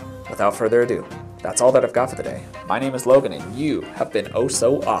without further ado, that's all that I've got for today. My name is Logan, and you have been oh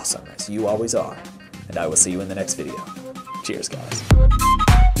so awesome, as you always are. And I will see you in the next video. Cheers, guys.